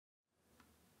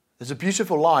There's a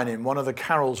beautiful line in one of the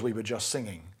carols we were just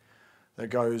singing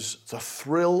that goes, "The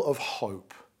thrill of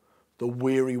hope, the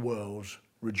weary world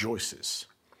rejoices."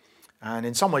 And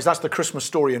in some ways, that's the Christmas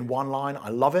story in one line. I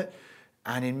love it.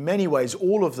 And in many ways,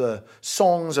 all of the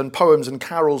songs and poems and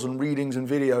carols and readings and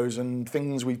videos and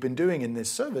things we've been doing in this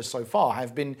service so far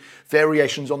have been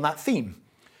variations on that theme.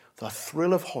 The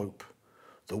thrill of hope,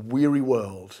 the weary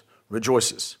world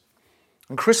rejoices.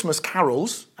 And Christmas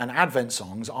carols and Advent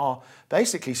songs are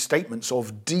basically statements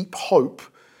of deep hope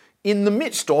in the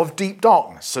midst of deep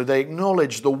darkness. So they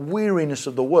acknowledge the weariness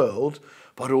of the world,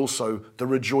 but also the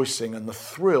rejoicing and the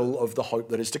thrill of the hope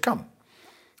that is to come.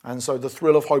 And so the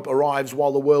thrill of hope arrives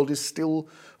while the world is still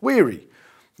weary.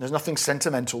 There's nothing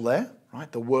sentimental there,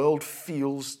 right? The world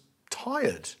feels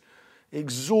tired,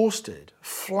 exhausted,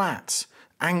 flat,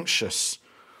 anxious.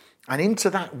 And into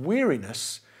that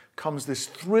weariness comes this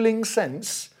thrilling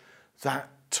sense that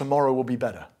tomorrow will be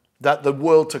better, that the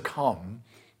world to come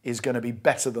is going to be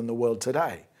better than the world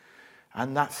today.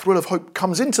 And that thrill of hope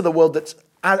comes into the world that's,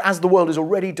 as the world is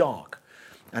already dark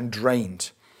and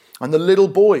drained. And the little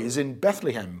boys in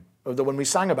Bethlehem, when we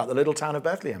sang about the little town of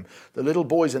Bethlehem, the little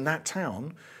boys in that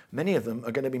town, many of them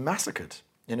are going to be massacred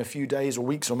in a few days or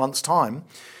weeks or months' time.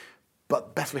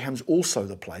 But Bethlehem's also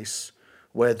the place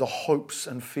where the hopes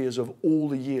and fears of all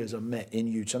the years are met in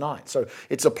you tonight. So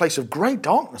it's a place of great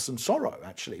darkness and sorrow,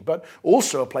 actually, but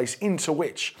also a place into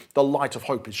which the light of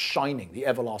hope is shining, the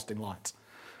everlasting light.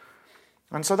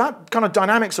 And so that kind of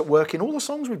dynamic's at work in all the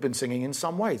songs we've been singing in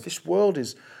some ways. This world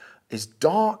is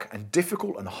dark and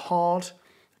difficult and hard.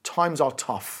 Times are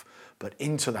tough, but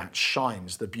into that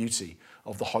shines the beauty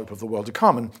of the hope of the world to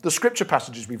come. And the scripture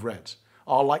passages we've read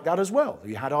are like that as well.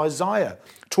 You had Isaiah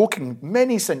talking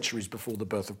many centuries before the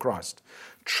birth of Christ,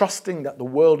 trusting that the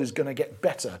world is going to get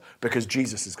better because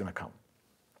Jesus is going to come.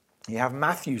 You have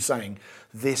Matthew saying,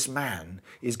 this man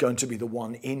is going to be the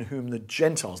one in whom the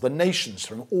Gentiles, the nations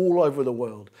from all over the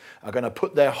world, are going to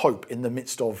put their hope in the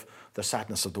midst of the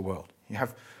sadness of the world. You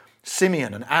have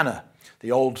Simeon and Anna,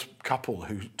 the old couple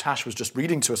who Tash was just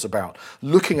reading to us about,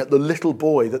 looking at the little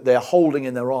boy that they're holding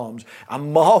in their arms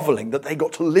and marveling that they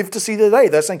got to live to see the day.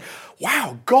 They're saying,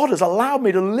 wow, God has allowed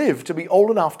me to live to be old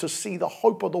enough to see the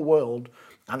hope of the world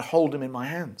and hold him in my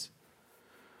hands.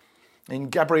 In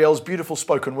Gabrielle's beautiful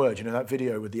spoken word, you know, that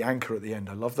video with the anchor at the end,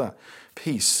 I love that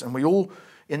piece. And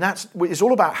it's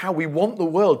all about how we want the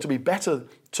world to be better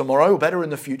tomorrow, better in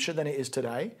the future than it is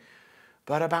today,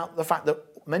 but about the fact that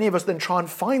many of us then try and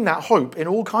find that hope in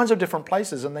all kinds of different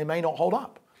places and they may not hold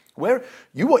up.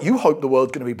 You hope the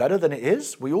world's going to be better than it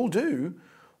is, we all do,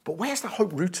 but where's the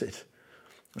hope rooted?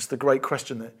 That's the great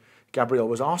question that Gabrielle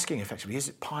was asking effectively. Is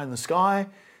it pie in the sky?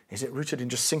 Is it rooted in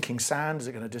just sinking sand? Is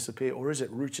it going to disappear? Or is it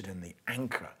rooted in the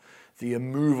anchor, the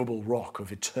immovable rock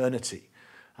of eternity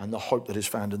and the hope that is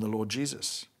found in the Lord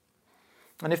Jesus?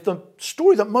 And if the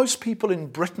story that most people in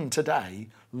Britain today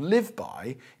live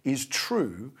by is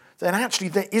true, then actually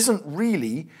there isn't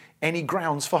really any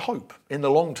grounds for hope in the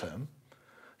long term.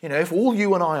 You know, if all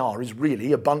you and I are is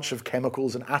really a bunch of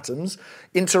chemicals and atoms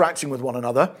interacting with one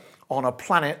another on a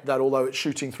planet that, although it's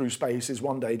shooting through space, is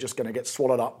one day just going to get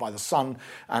swallowed up by the sun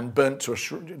and burnt to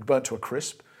a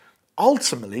crisp,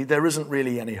 ultimately there isn't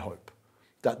really any hope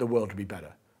that the world will be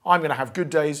better. I'm going to have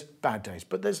good days, bad days,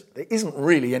 but there isn't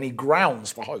really any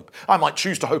grounds for hope. I might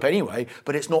choose to hope anyway,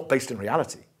 but it's not based in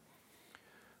reality.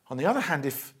 On the other hand,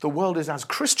 if the world is as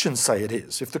Christians say it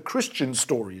is, if the Christian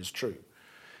story is true,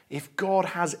 if God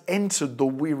has entered the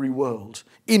weary world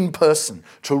in person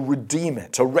to redeem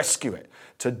it, to rescue it,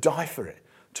 to die for it,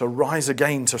 to rise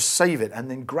again, to save it, and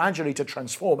then gradually to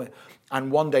transform it,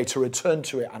 and one day to return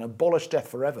to it and abolish death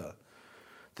forever,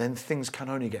 then things can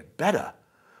only get better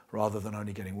rather than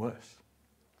only getting worse.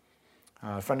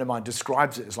 A friend of mine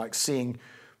describes it as like seeing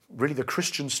really the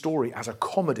Christian story as a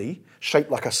comedy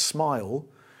shaped like a smile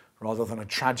rather than a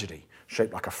tragedy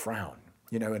shaped like a frown.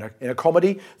 You know, in a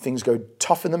comedy, things go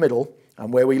tough in the middle,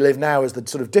 and where we live now is the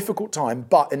sort of difficult time,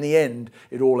 but in the end,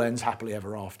 it all ends happily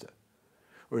ever after.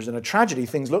 Whereas in a tragedy,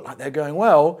 things look like they're going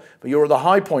well, but you're at the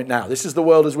high point now. This is the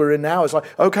world as we're in now. It's like,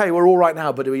 okay, we're all right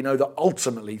now, but do we know that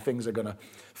ultimately things are going to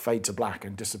fade to black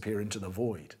and disappear into the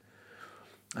void?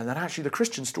 And then actually the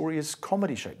Christian story is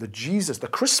comedy shaped. The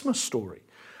Christmas story.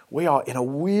 We are in a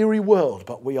weary world,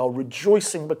 but we are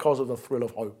rejoicing because of the thrill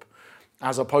of hope,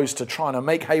 as opposed to trying to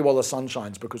make hay while the sun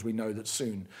shines because we know that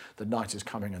soon the night is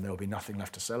coming and there will be nothing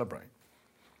left to celebrate.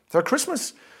 So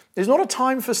Christmas is not a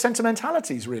time for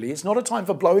sentimentalities, really. It's not a time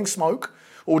for blowing smoke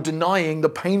or denying the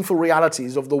painful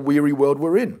realities of the weary world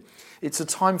we're in. It's a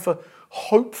time for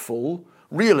hopeful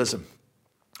realism,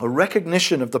 a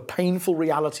recognition of the painful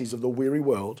realities of the weary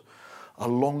world,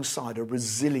 alongside a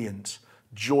resilient,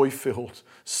 joy-filled,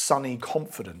 sunny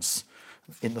confidence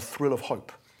in the thrill of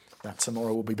hope that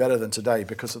tomorrow will be better than today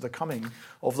because of the coming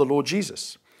of the Lord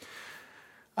Jesus.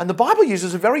 And the Bible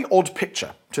uses a very odd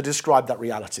picture to describe that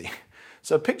reality.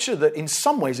 So a picture that in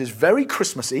some ways is very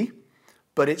Christmassy,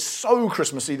 but it's so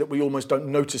Christmassy that we almost don't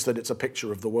notice that it's a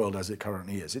picture of the world as it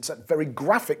currently is. It's a very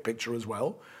graphic picture as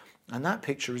well, and that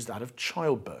picture is that of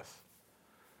childbirth.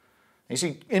 You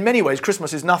see, in many ways,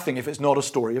 Christmas is nothing if it's not a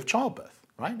story of childbirth,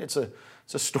 right? It's a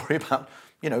story about,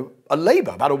 a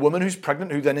labor, about a woman who's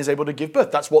pregnant who then is able to give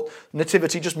birth. That's what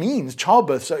nativity just means,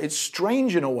 childbirth. So it's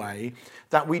strange in a way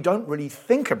that we don't really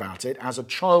think about it as a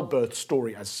childbirth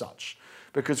story as such,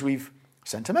 because we've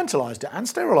sentimentalized it and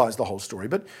sterilized the whole story.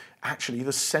 But actually,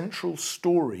 the central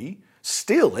story,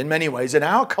 still in many ways in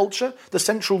our culture, the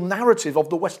central narrative of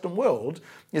the Western world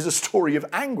is a story of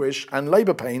anguish and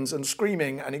labor pains and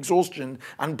screaming and exhaustion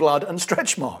and blood and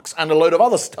stretch marks and a load of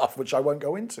other stuff, which I won't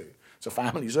go into. It's a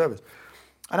family service.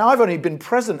 And I've only been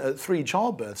present at 3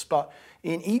 childbirths, but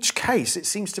in each case, it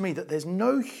seems to me that there's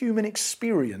no human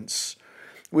experience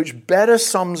which better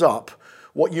sums up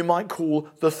what you might call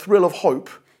the thrill of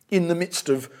hope in the midst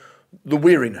of the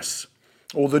weariness,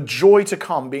 or the joy to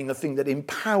come being the thing that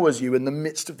empowers you in the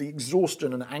midst of the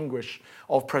exhaustion and anguish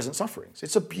of present sufferings.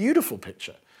 It's a beautiful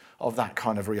picture of that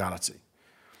kind of reality.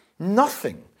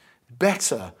 Nothing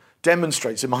better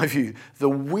demonstrates, in my view, the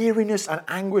weariness and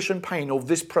anguish and pain of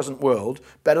this present world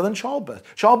better than childbirth.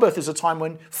 Childbirth is a time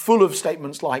when full of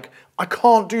statements like, I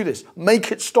can't do this,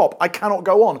 make it stop, I cannot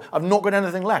go on, I've not got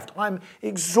anything left, I'm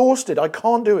exhausted, I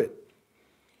can't do it.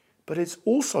 But it's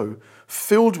also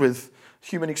filled with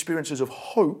human experiences of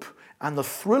hope and the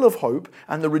thrill of hope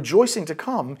and the rejoicing to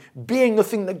come being the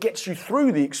thing that gets you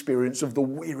through the experience of the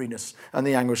weariness and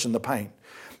the anguish and the pain.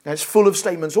 And it's full of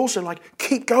statements also like,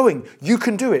 keep going, you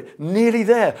can do it, nearly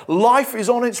there, life is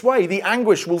on its way, the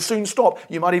anguish will soon stop.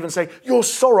 You might even say, your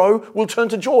sorrow will turn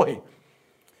to joy.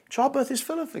 Childbirth is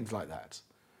full of things like that.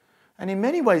 And in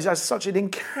many ways, as such, it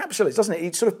encapsulates, doesn't it?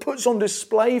 It sort of puts on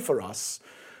display for us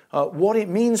what it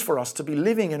means for us to be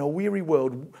living in a weary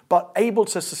world, but able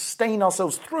to sustain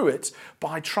ourselves through it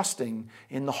by trusting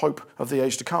in the hope of the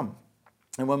age to come.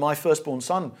 And when my firstborn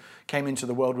son came into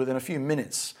the world, within a few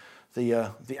minutes,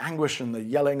 the anguish and the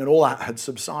yelling and all that had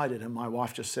subsided, and my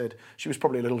wife just said, she was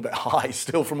probably a little bit high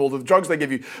still from all the drugs they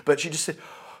give you, but she just said,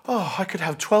 oh, I could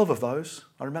have 12 of those.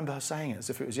 I remember her saying it as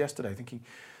if it was yesterday, thinking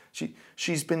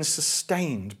she's been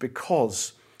sustained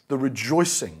because the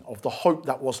rejoicing of the hope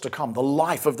that was to come, the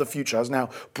life of the future has now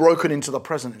broken into the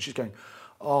present, and she's going,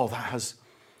 oh, that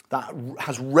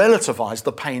has relativized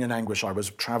the pain and anguish I was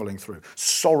traveling through.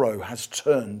 Sorrow has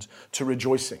turned to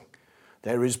rejoicing.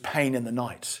 There is pain in the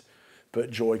night,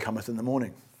 but joy cometh in the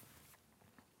morning.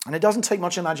 And it doesn't take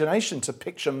much imagination to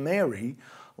picture Mary,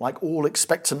 like all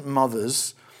expectant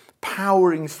mothers,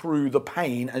 powering through the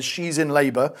pain as she's in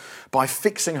labor by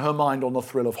fixing her mind on the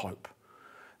thrill of hope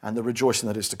and the rejoicing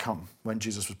that is to come when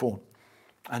Jesus was born.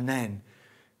 And then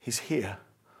he's here.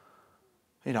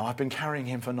 I've been carrying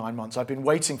him for 9 months. I've been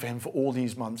waiting for him for all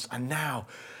these months. And now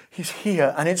he's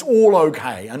here and it's all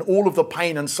okay. And all of the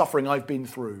pain and suffering I've been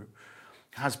through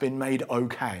has been made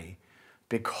okay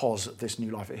because of this new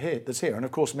life that's here. And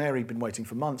of course, Mary had been waiting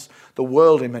for months. The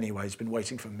world in many ways has been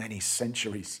waiting for many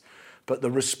centuries. But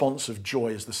the response of joy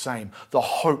is the same. The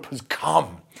hope has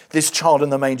come. This child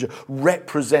in the manger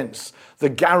represents the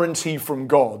guarantee from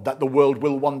God that the world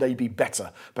will one day be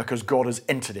better because God has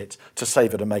entered it to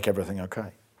save it and make everything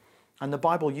okay. And the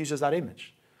Bible uses that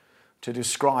image to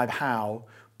describe how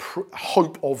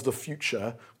hope of the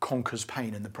future conquers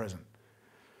pain in the present.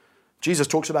 Jesus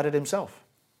talks about it himself.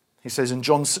 He says in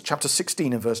John chapter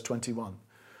 16 and verse 21,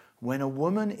 when a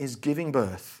woman is giving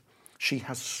birth, she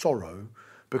has sorrow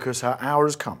because her hour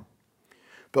has come.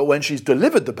 But when she's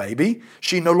delivered the baby,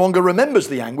 she no longer remembers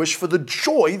the anguish for the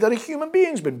joy that a human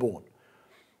being's been born.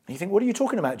 And you think, what are you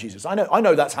talking about, Jesus? I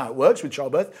know that's how it works with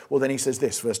childbirth. Well, then he says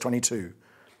this, verse 22,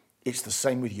 it's the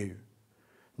same with you.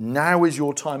 Now is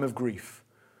your time of grief,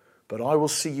 but I will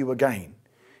see you again,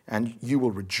 and you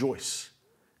will rejoice,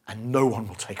 and no one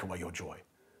will take away your joy.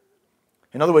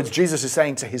 In other words, Jesus is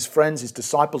saying to his friends, his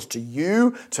disciples, to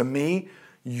you, to me,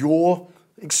 your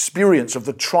experience of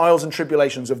the trials and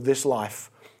tribulations of this life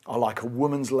are like a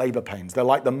woman's labor pains. They're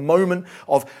like the moment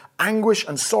of anguish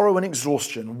and sorrow and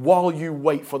exhaustion while you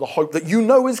wait for the hope that you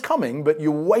know is coming, but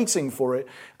you're waiting for it.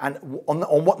 And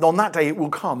on that day it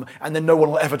will come, and then no one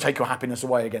will ever take your happiness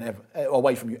away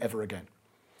from you ever again.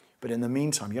 But in the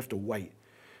meantime, you have to wait.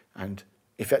 And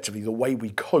effectively, the way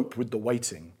we cope with the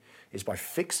waiting is by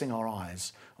fixing our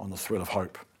eyes on the thrill of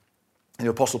hope. And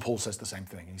the Apostle Paul says the same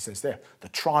thing. He says there, the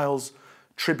trials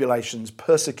tribulations,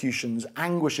 persecutions,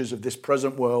 anguishes of this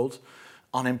present world,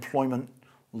 unemployment,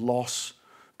 loss,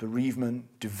 bereavement,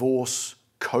 divorce,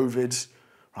 COVID,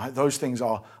 right? Those things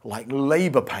are like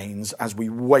labor pains as we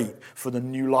wait for the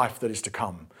new life that is to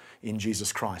come in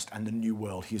Jesus Christ and the new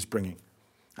world he is bringing.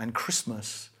 And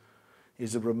Christmas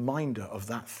is a reminder of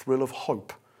that thrill of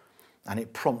hope, and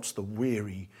it prompts the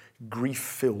weary,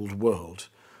 grief-filled world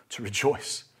to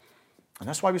rejoice. And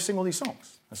that's why we sing all these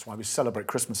songs. That's why we celebrate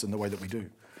Christmas in the way that we do.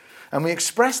 And we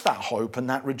express that hope and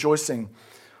that rejoicing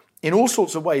in all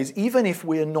sorts of ways, even if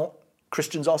we're not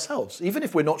Christians ourselves. Even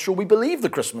if we're not sure we believe the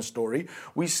Christmas story,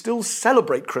 we still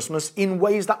celebrate Christmas in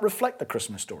ways that reflect the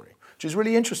Christmas story, which is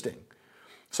really interesting.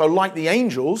 So like the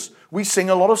angels, we sing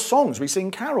a lot of songs, we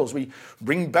sing carols, we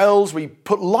ring bells, we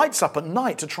put lights up at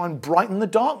night to try and brighten the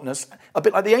darkness, a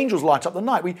bit like the angels light up the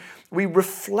night. We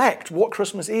reflect what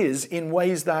Christmas is in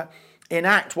ways that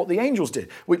enact what the angels did.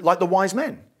 Like the wise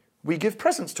men, we give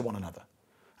presents to one another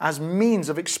as means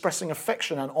of expressing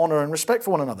affection and honor and respect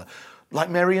for one another. Like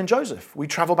Mary and Joseph, we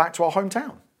travel back to our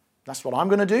hometown. That's what I'm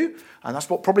going to do, and that's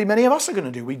what probably many of us are going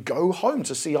to do. We go home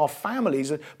to see our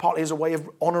families, partly as a way of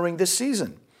honouring this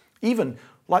season. Even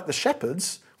like the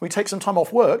shepherds, we take some time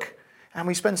off work and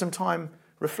we spend some time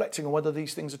reflecting on whether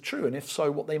these things are true, and if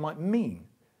so, what they might mean.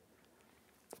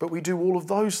 But we do all of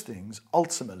those things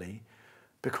ultimately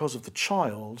because of the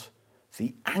child,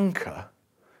 the anchor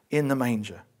in the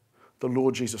manger, the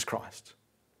Lord Jesus Christ.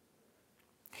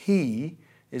 He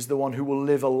is the one who will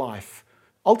live a life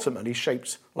ultimately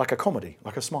shaped like a comedy,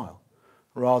 like a smile,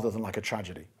 rather than like a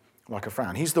tragedy, like a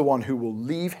frown. He's the one who will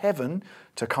leave heaven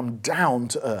to come down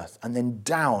to earth, and then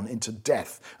down into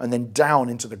death, and then down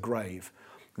into the grave,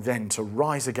 then to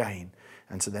rise again,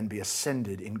 and to then be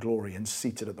ascended in glory and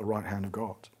seated at the right hand of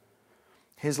God.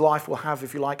 His life will have,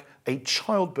 if you like, a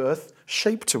childbirth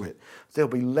shape to it. There'll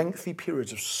be lengthy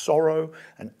periods of sorrow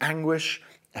and anguish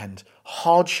and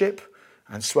hardship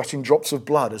and sweating drops of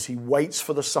blood as he waits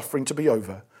for the suffering to be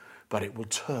over, but it will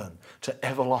turn to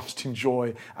everlasting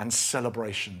joy and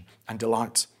celebration and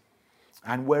delight.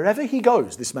 And wherever he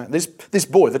goes, this man, this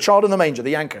boy, the child in the manger,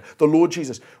 the anchor, the Lord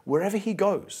Jesus, wherever he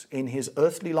goes in his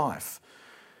earthly life,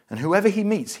 and whoever he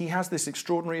meets, he has this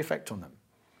extraordinary effect on them,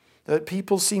 that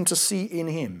people seem to see in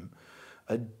him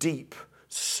a deep,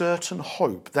 certain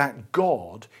hope that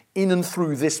God, in and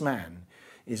through this man,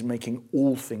 is making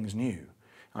all things new,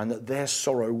 and that their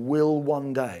sorrow will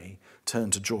one day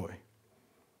turn to joy.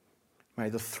 May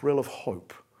the thrill of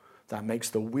hope that makes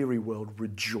the weary world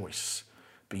rejoice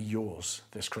be yours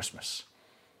this Christmas.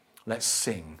 Let's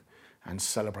sing and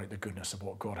celebrate the goodness of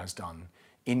what God has done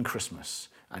in Christmas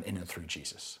and in and through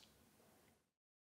Jesus.